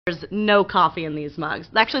There's no coffee in these mugs.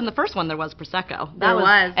 Actually, in the first one, there was Prosecco. There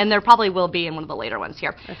was. And there probably will be in one of the later ones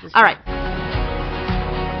here. All right.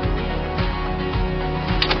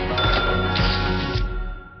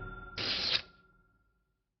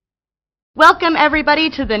 Welcome, everybody,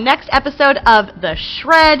 to the next episode of The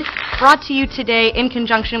Shred, brought to you today in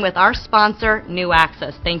conjunction with our sponsor, New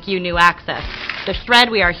Access. Thank you, New Access. The Shred,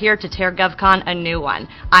 we are here to tear GovCon a new one.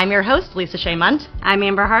 I'm your host, Lisa Shea Munt. I'm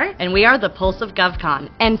Amber Hart. And we are the Pulse of GovCon.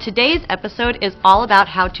 And today's episode is all about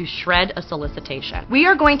how to shred a solicitation. We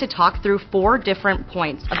are going to talk through 4 different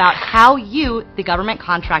points about how you, the government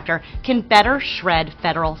contractor, can better shred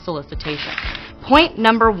federal solicitation. Point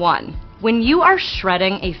number 1. When you are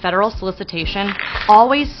shredding a federal solicitation,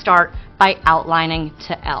 always start by outlining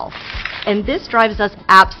to L. And this drives us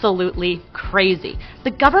absolutely crazy.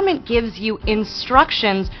 The government gives you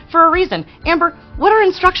instructions for a reason. Amber, what are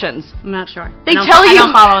instructions? I'm not sure. I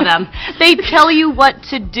don't follow them. They tell you what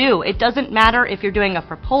to do. It doesn't matter if you're doing a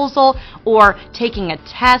proposal or taking a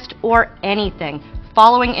test or anything.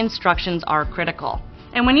 Following instructions are critical.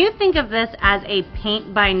 And when you think of this as a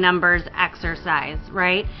paint by numbers exercise,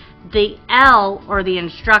 right? The L, or the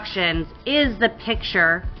instructions, is the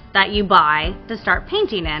picture that you buy to start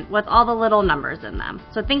painting in with all the little numbers in them.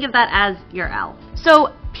 So think of that as your L.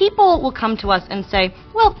 So people will come to us and say,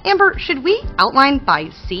 well, Amber, should we outline by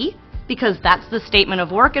C? Because that's the statement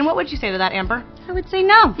of work. And what would you say to that, Amber? I would say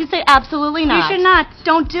no. You'd say absolutely not. You should not.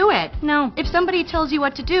 Don't do it. No. If somebody tells you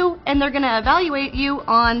what to do and they're going to evaluate you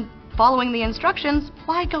on following the instructions,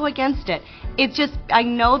 why go against it? It's just, I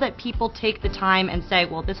know that people take the time and say,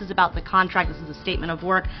 well, this is about the contract, this is a statement of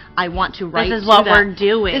work, I want to write This is what we're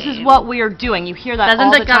doing. This is what we are doing. You hear that Doesn't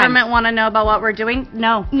all the time. Doesn't the government want to know about what we're doing?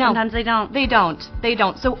 No. Sometimes they don't. They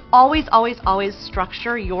don't. So always, always, always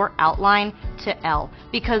structure your outline to L,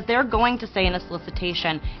 because they're going to say in a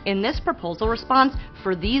solicitation, in this proposal response,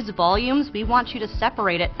 for these volumes, we want you to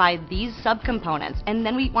separate it by these subcomponents, and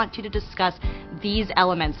then we want you to discuss these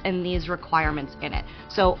elements and these requirements in it.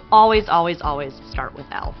 So always, always, always start with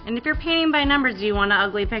L. And if you're painting by numbers, do you want an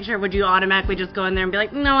ugly picture? Would you automatically just go in there and be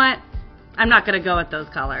like, you know what? I'm not going to go with those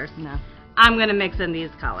colors. No. I'm going to mix in these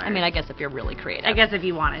colors. I mean, I guess if you're really creative. I guess if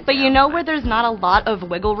you wanted to. But you know where there's not a lot of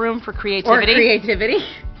wiggle room for creativity? Or creativity.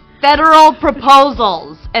 Federal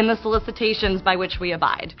proposals and the solicitations by which we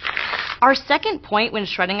abide. Our second point when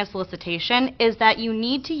shredding a solicitation is that you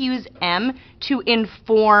need to use M to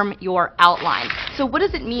inform your outline. So what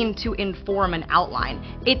does it mean to inform an outline?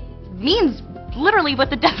 It means literally what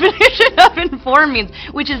the definition of inform means,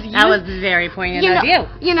 which is that was very poignant of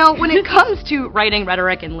you. You know, when it comes to writing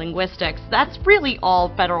rhetoric and linguistics, that's really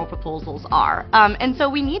all federal proposals are. And so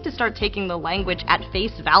we need to start taking the language at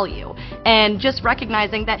face value and just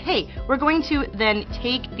recognizing that, hey, we're going to then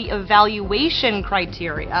take the evaluation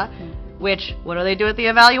criteria, which, what do they do with the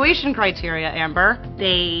evaluation criteria, Amber?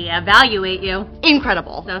 They evaluate you.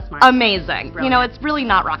 Incredible. So smart. Amazing. Brilliant. You know, it's really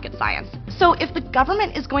not rocket science. So if the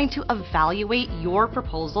government is going to evaluate your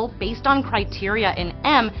proposal based on criteria in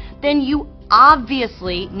M, then you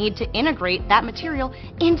obviously need to integrate that material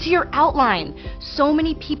into your outline. So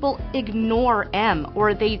many people ignore M,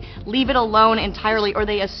 or they leave it alone entirely, or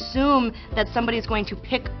they assume that somebody's going to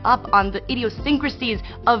pick up on the idiosyncrasies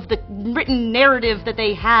of the written narrative that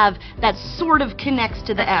they have that sort of connects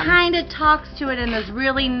to the M. Kind of talks to it in this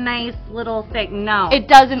really nice little thing. No. It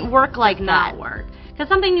doesn't work like that. Not work. Because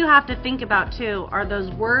something you have to think about, too, are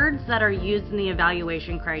those words that are used in the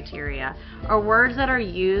evaluation criteria, or words that are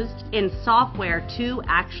used in software to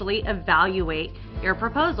actually evaluate your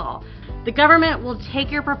proposal. The government will take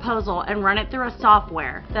your proposal and run it through a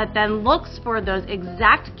software that then looks for those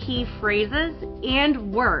exact key phrases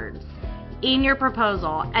and words in your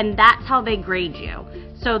proposal, and that's how they grade you.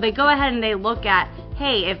 So they go ahead and they look at,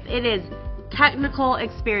 hey, if it is technical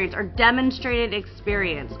experience or demonstrated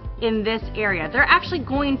experience in this area, they're actually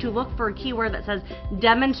going to look for a keyword that says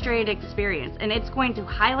demonstrated experience, and it's going to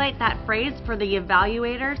highlight that phrase for the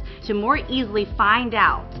evaluators to more easily find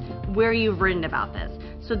out where you've written about this.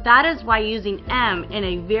 So that is why using M in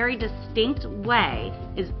a very distinct way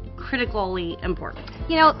is critically important.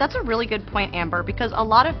 You know, that's a really good point, Amber, because a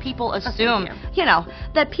lot of people assume, you know,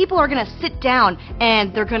 that people are going to sit down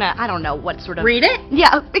and they're going to, I don't know, what sort of... Read it?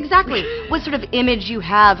 Yeah, exactly. What sort of image you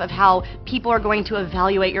have of how people are going to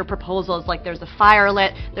evaluate your proposals. Like there's a fire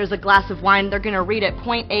lit, there's a glass of wine, they're going to read it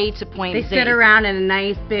point A to point Z. They sit around in a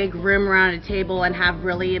nice big room around a table and have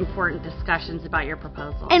really important discussions about your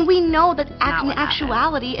proposal. And we know that in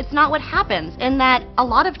actuality, it's not what happens. And that a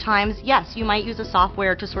lot of times, yes, you might use a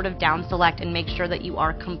software to sort of of down select and make sure that you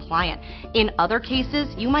are compliant. In other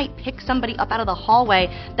cases, you might pick somebody up out of the hallway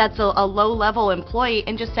that's a low-level employee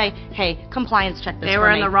and just say, hey, compliance check this for me. They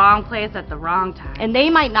were in the wrong place at the wrong time. And they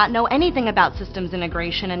might not know anything about systems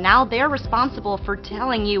integration, and now they're responsible for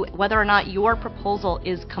telling you whether or not your proposal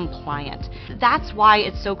is compliant. That's why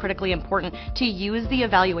it's so critically important to use the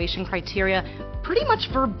evaluation criteria pretty much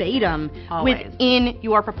verbatim within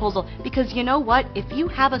your proposal, because you know what, if you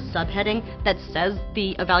have a subheading that says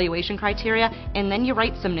the evaluation criteria and then you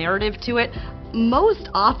write some narrative to it, most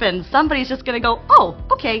often somebody's just going to go, oh,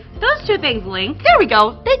 okay, those two things link. There we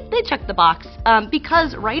go. They check the box,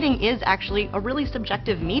 because writing is actually a really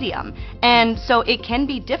subjective medium, and so it can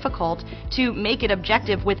be difficult to make it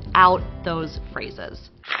objective without those phrases.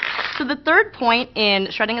 So the third point in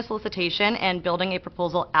shredding a solicitation and building a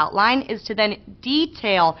proposal outline is to then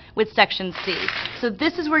detail with Section C. So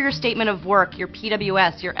this is where your statement of work, your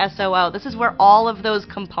PWS, your SOO, this is where all of those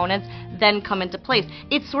components then come into place.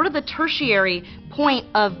 It's sort of the tertiary point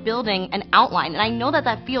of building an outline, and I know that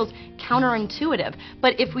that feels counterintuitive,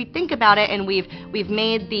 but if we think about it and we've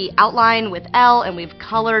made the outline with L and we've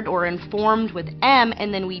colored or informed with M,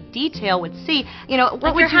 and then we detail with C, you know, what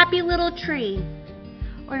like would your you... happy little tree.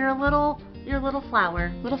 Or your little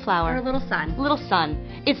flower. Little flower. Or a little sun. Little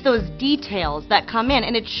sun. It's those details that come in,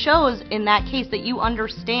 and it shows in that case that you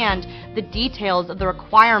understand the details of the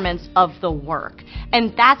requirements of the work.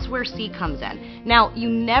 And that's where C comes in. Now, you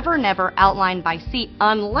never outline by C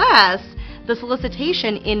unless the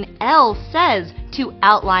solicitation in L says to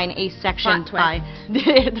outline a section by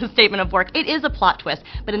the statement of work. It is a plot twist,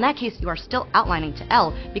 but in that case, you are still outlining to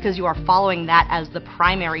L because you are following that as the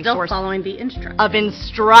primary source. Still following the instructions. Of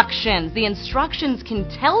instructions. The instructions can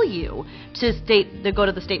tell you to go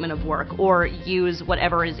to the statement of work or use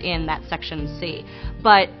whatever is in that section C,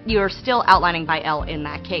 but you're still outlining by L in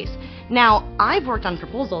that case. Now, I've worked on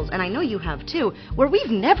proposals, and I know you have too, where we've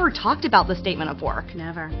never talked about the statement of work.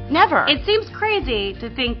 Never. Never. It seems crazy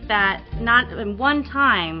to think that not in one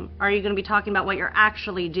time are you going to be talking about what you're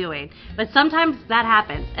actually doing, but sometimes that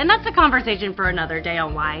happens, and that's a conversation for another day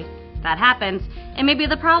on why that happens, and maybe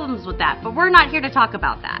the problems with that, but we're not here to talk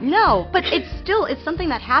about that. No, but it's something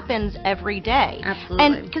that happens every day. Absolutely.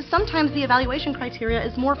 And because sometimes the evaluation criteria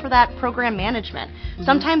is more for that program management. Mm-hmm.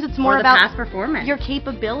 Sometimes it's more about past performance, your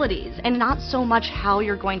capabilities, and not so much how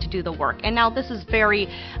you're going to do the work. And now this is very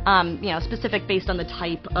specific based on the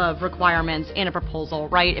type of requirements in a proposal,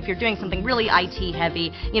 right? If you're doing something really IT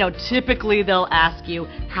heavy, typically they'll ask you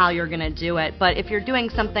how you're going to do it. But if you're doing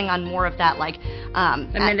something on more of that like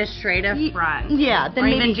administrative front. Yeah. Then or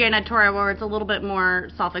maybe even janitorial, where it's a little bit more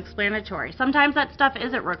self-explanatory. Sometimes that stuff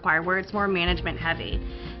isn't required, where it's more management heavy.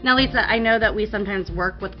 Now, Lisa, I know that we sometimes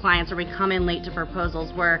work with clients or we come in late to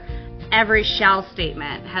proposals where every shall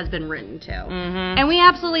statement has been written to. Mm-hmm. And we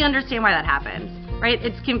absolutely understand why that happens, right?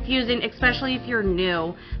 It's confusing, especially if you're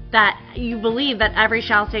new, that you believe that every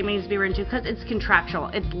shall statement needs to be written to because it's contractual,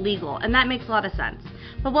 it's legal, and that makes a lot of sense.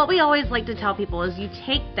 But what we always like to tell people is you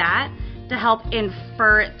take that to help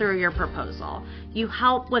infer it through your proposal. You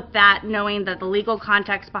help with that, knowing that the legal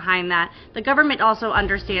context behind that. The government also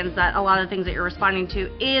understands that a lot of the things that you're responding to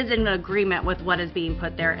is in agreement with what is being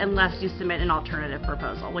put there, unless you submit an alternative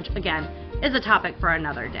proposal, which again is a topic for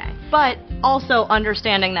another day. But also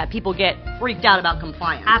understanding that people get freaked out about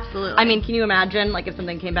compliance. Absolutely. I mean, can you imagine if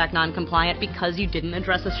something came back non-compliant because you didn't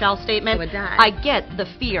address a shall statement? It would die. I get the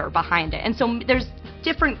fear behind it. And so there's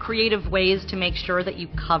different creative ways to make sure that you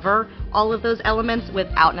cover all of those elements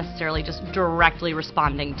without necessarily just directly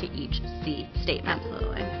responding to each C statement.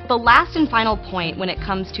 Absolutely. The last and final point when it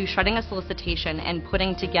comes to shredding a solicitation and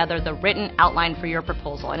putting together the written outline for your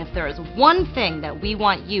proposal, and if there is one thing that we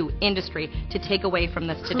want you, industry, to take away from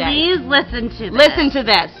this today. Please listen to this. Listen to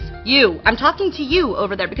this. You. I'm talking to you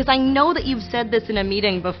over there because I know that you've said this in a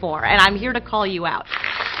meeting before, and I'm here to call you out.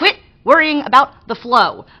 Quit worrying about the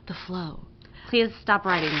flow. The flow. Please stop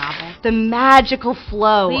writing novels. The magical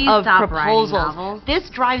flow Please of stop proposals. writing novels. This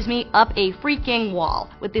drives me up a freaking wall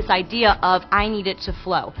with this idea of I need it to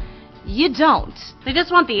flow. You don't. They just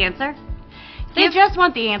want the answer. They just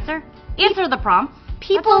want the answer. Answer the prompts.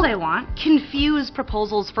 That's all they want. Confuse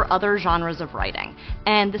proposals for other genres of writing,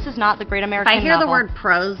 and this is not the Great American Novel. If I hear Novel. the word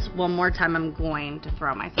prose one more time, I'm going to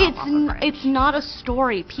throw myself off the bridge. It's not a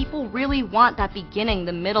story. People really want that beginning,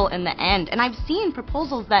 the middle, and the end, and I've seen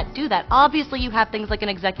proposals that do that. Obviously, you have things like an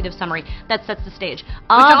executive summary that sets the stage. Which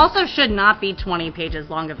also should not be 20 pages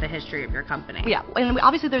long of the history of your company. Yeah, and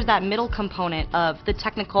obviously there's that middle component of the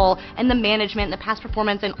technical and the management and the past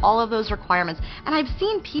performance and all of those requirements, and I've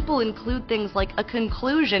seen people include things like a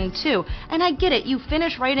conclusion too. And I get it. You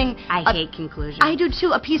finish writing. I hate conclusions. I do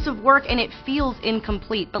too. A piece of work, and it feels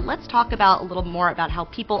incomplete. But let's talk about a little more about how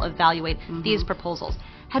people evaluate these proposals.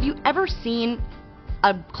 Have you ever seen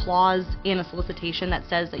a clause in a solicitation that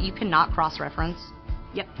says that you cannot cross-reference?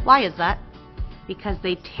 Yep. Why is that? Because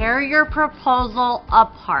they tear your proposal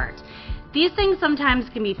apart. These things sometimes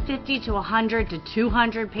can be 50 to 100 to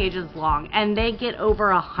 200 pages long, and they get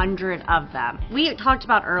over 100 of them. We talked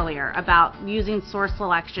about earlier about using source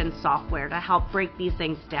selection software to help break these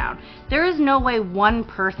things down. There is no way one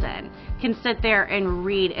person can sit there and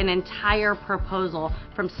read an entire proposal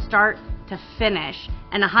from start to finish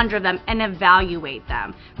and 100 of them and evaluate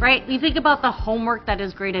them, right? You think about the homework that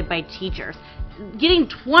is graded by teachers. Getting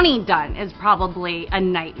 20 done is probably a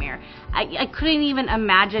nightmare. I couldn't even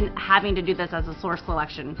imagine having to do this as a source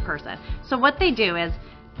selection person. So what they do is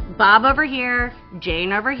Bob over here,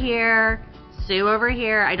 Jane over here, Sue over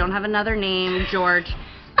here, I don't have another name, George,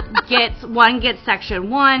 one gets section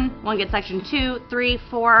 1, one gets section 2, 3,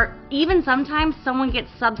 4, even sometimes someone gets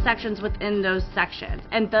subsections within those sections,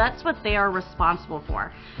 and that's what they are responsible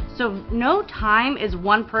for. So no time is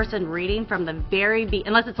one person reading from the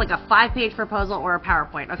unless it's like a 5-page proposal or a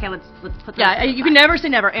PowerPoint. Okay, let's put that. Yeah, you can never say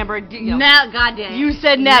never, Amber. No, God did. You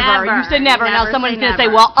said never. You said never. Now someone's going to say,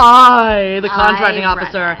 never. well, I, the contracting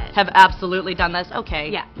officer, have absolutely done this. Okay.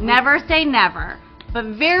 Yeah, never say never. But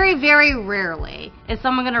very, very rarely is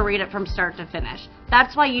someone going to read it from start to finish.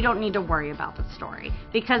 That's why you don't need to worry about the story,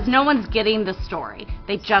 because no one's getting the story.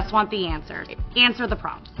 They just want the answers. Answer the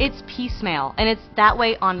prompts. It's piecemeal, and it's that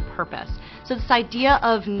way on purpose. So this idea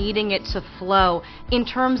of needing it to flow in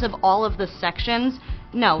terms of all of the sections,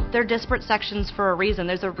 no, they're disparate sections for a reason.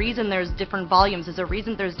 There's a reason there's different volumes. There's a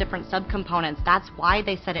reason there's different subcomponents. That's why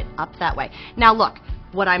they set it up that way. Now look,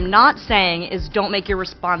 what I'm not saying is don't make your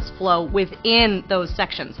response flow within those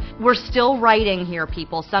sections. We're still writing here,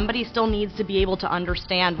 people. Somebody still needs to be able to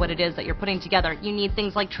understand what it is that you're putting together. You need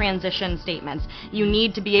things like transition statements. You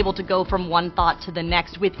need to be able to go from one thought to the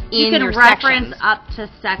next within your sections. You can reference up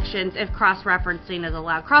to sections if cross-referencing is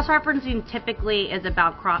allowed. Cross-referencing typically is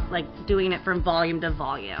about doing it from volume to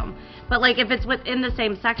volume. But if it's within the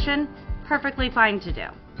same section, perfectly fine to do.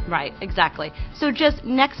 Right, exactly. So just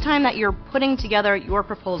next time that you're putting together your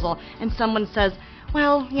proposal and someone says,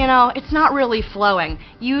 well, it's not really flowing,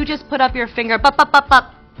 you just put up your finger,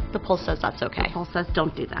 the pulse says that's okay. The pulse says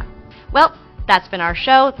don't do that. Well, that's been our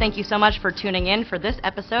show. Thank you so much for tuning in for this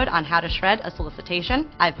episode on how to shred a solicitation.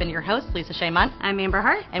 I've been your host, Lisa Shea Munt. I'm Amber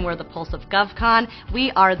Hart. And we're the Pulse of GovCon.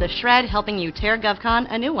 We are the Shred, helping you tear GovCon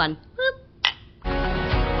a new one.